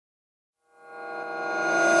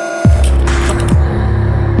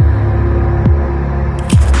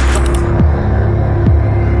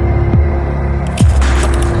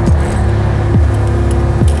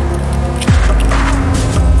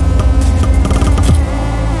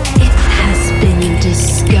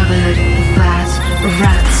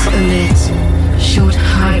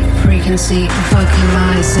frequency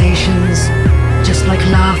vocalizations, just like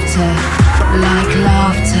laughter, like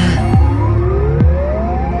laughter.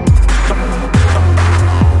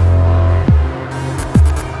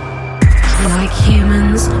 Like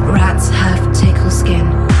humans, rats have tickle skin.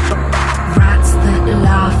 Rats that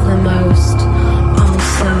laugh the most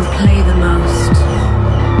also play the most.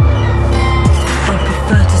 I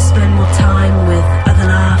prefer to spend more time with other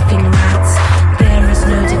laughing rats. There is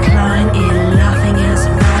no decline in laughing as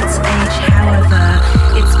rats age. However,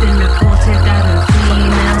 it's been reported that in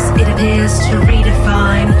females it appears to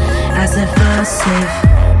redefine as aversive.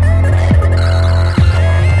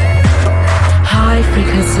 High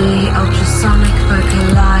frequency ultrasonic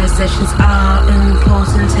vocalizations are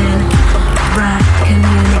important in rat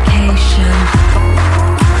communication.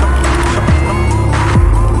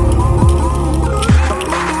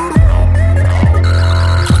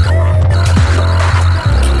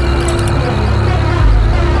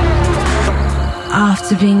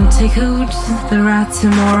 After being tickled, the rats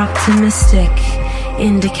are more optimistic,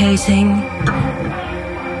 indicating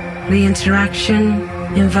the interaction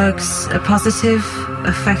invokes a positive,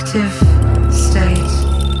 affective state.